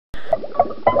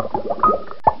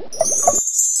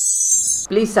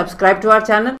Please subscribe to our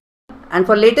channel, and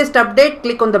for latest update,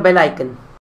 click on the bell icon.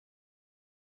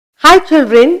 Hi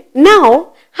children,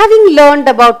 now having learned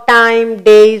about time,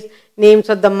 days, names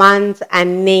of the months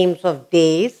and names of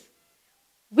days,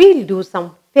 we'll do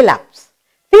some fill-ups.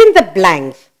 Fill in the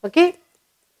blanks, okay?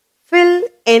 Fill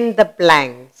in the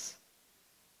blanks.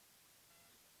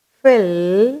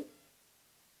 Fill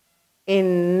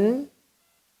in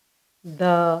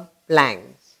the blanks.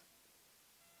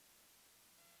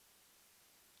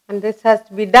 And this has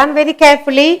to be done very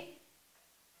carefully.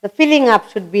 The filling up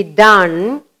should be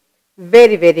done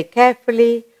very, very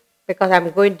carefully because I'm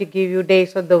going to give you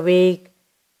days of the week,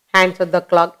 hands of the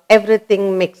clock,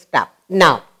 everything mixed up.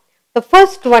 Now, the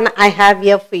first one I have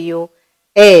here for you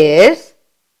is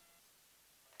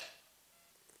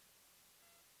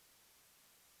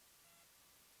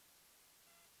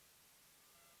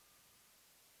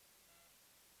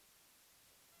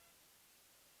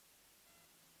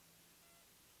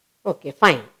okay,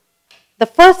 fine. The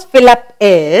first fill up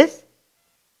is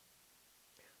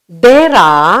there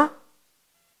are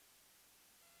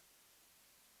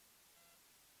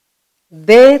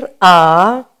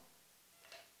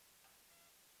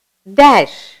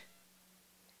dash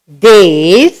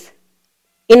days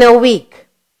in a week.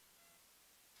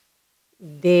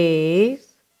 Days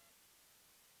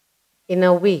in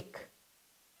a week.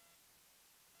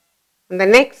 And the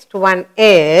next one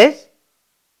is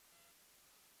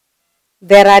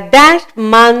there are dash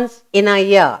months in a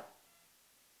year.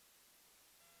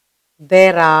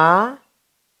 There are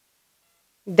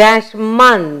dash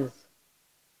months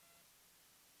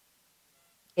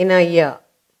in a year.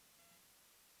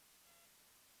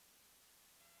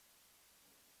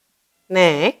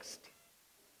 Next,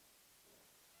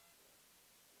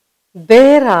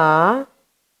 there are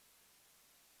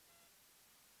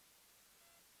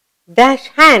dash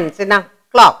hands in a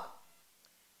clock.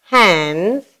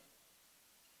 Hands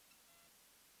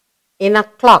in a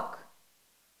clock.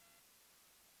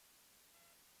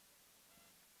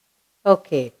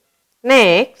 Okay.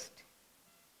 Next,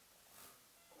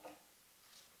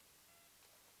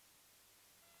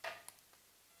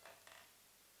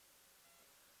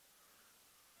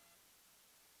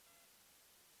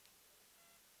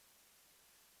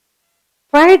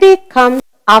 Friday comes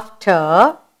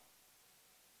after.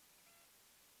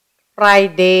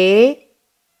 Friday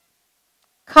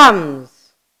comes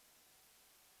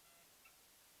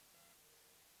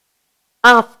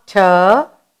after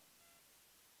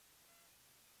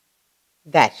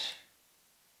dash.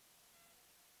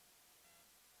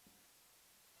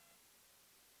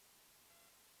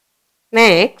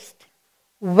 Next,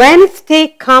 Wednesday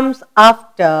comes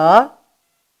after.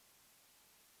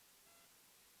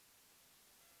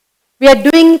 We are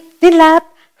doing fill up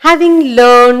having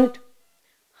learned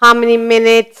how many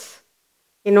minutes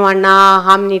in 1 hour,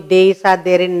 how many days are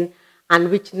there in, and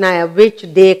which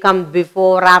day comes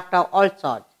before, after, all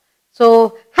sorts.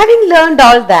 So, having learned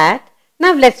all that,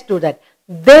 now let's do that.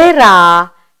 There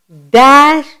are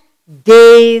dash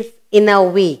days in a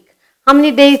week. How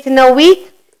many days in a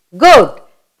week? Good.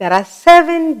 There are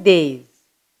 7 days.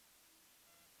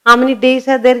 How many days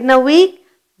are there in a week?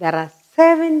 There are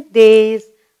 7 days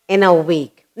in a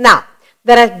week. Now,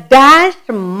 there are dash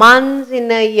months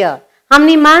in a year. How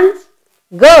many months?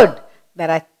 Good. There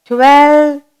are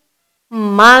 12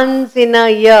 months in a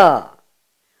year.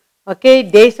 Okay,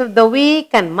 days of the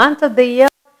week and months of the year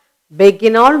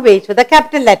begin always with a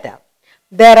capital letter.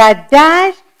 There are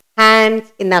dash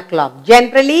hands in a clock.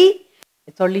 Generally,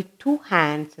 it's only 2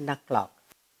 hands in a clock.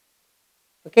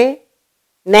 Okay,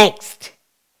 next.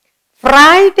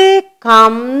 Friday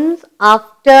comes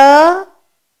after,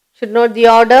 should know the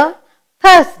order,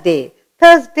 Thursday,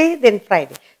 then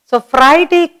Friday. So,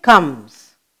 Friday comes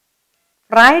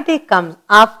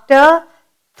after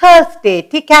Thursday,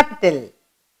 T capital.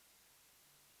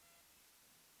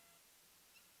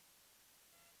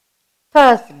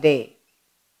 Thursday.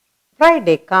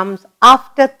 Friday comes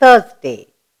after Thursday.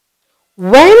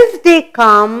 Wednesday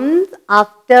comes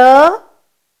after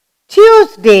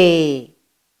Tuesday.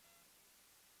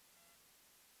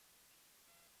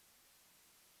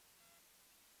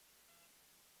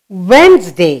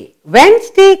 Wednesday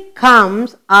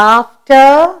comes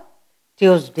after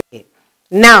Tuesday.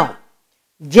 Now,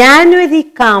 January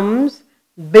comes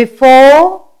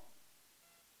before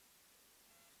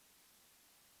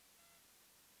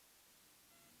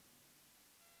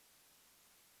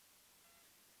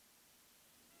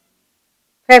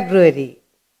February.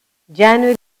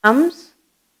 January comes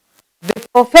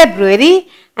before February,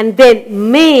 and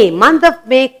then May, month of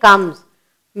May comes.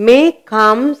 May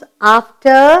comes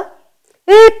after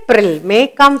April. May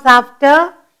comes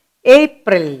after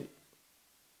April.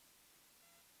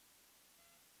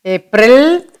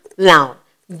 April. Now,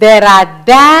 there are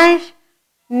dash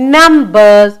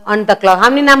numbers on the clock. How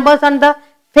many numbers on the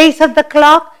face of the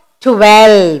clock?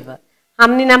 12. How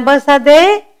many numbers are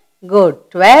there? Good.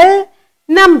 12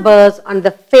 numbers on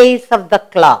the face of the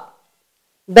clock.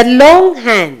 The long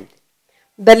hand.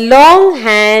 The long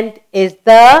hand is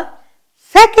the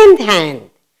second hand.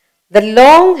 The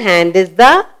long hand is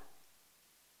the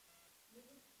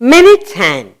minutes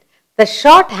hand. The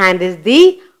short hand is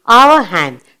the hour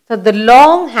hand. So the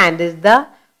long hand is the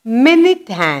minute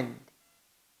hand.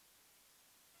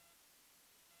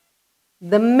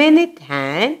 The minute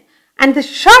hand, and the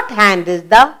short hand is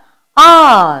the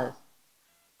hour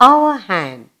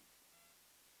hand.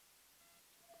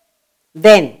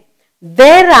 Then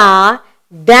there are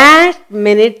dash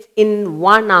minutes in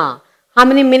 1 hour. How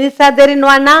many minutes are there in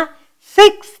 1 hour?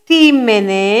 60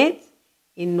 minutes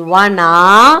in 1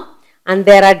 hour, and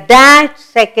there are dash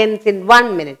seconds in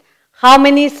 1 minute. How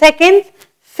many seconds?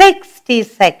 60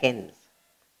 seconds.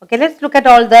 Okay, let's look at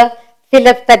all the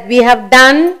fill-ups that we have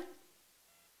done.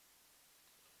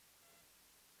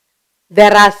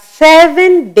 There are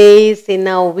 7 days in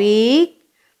a week.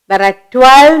 There are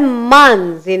 12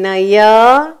 months in a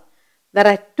year. There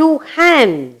are 2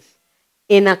 hands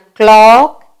in a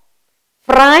clock.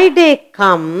 Friday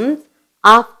comes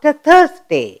after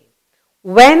Thursday.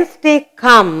 Wednesday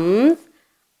comes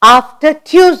after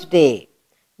Tuesday.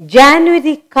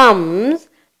 January comes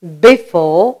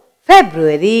before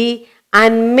February,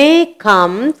 and May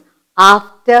comes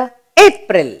after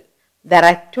April. There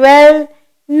are 12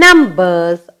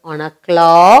 numbers on a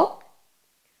clock.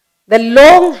 The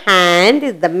long hand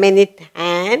is the minute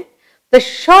hand. The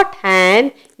short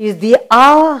hand is the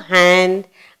hour hand,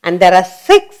 and there are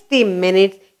 60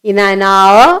 minutes in an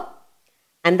hour,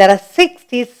 and there are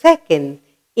 60 seconds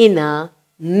in a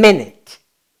minute.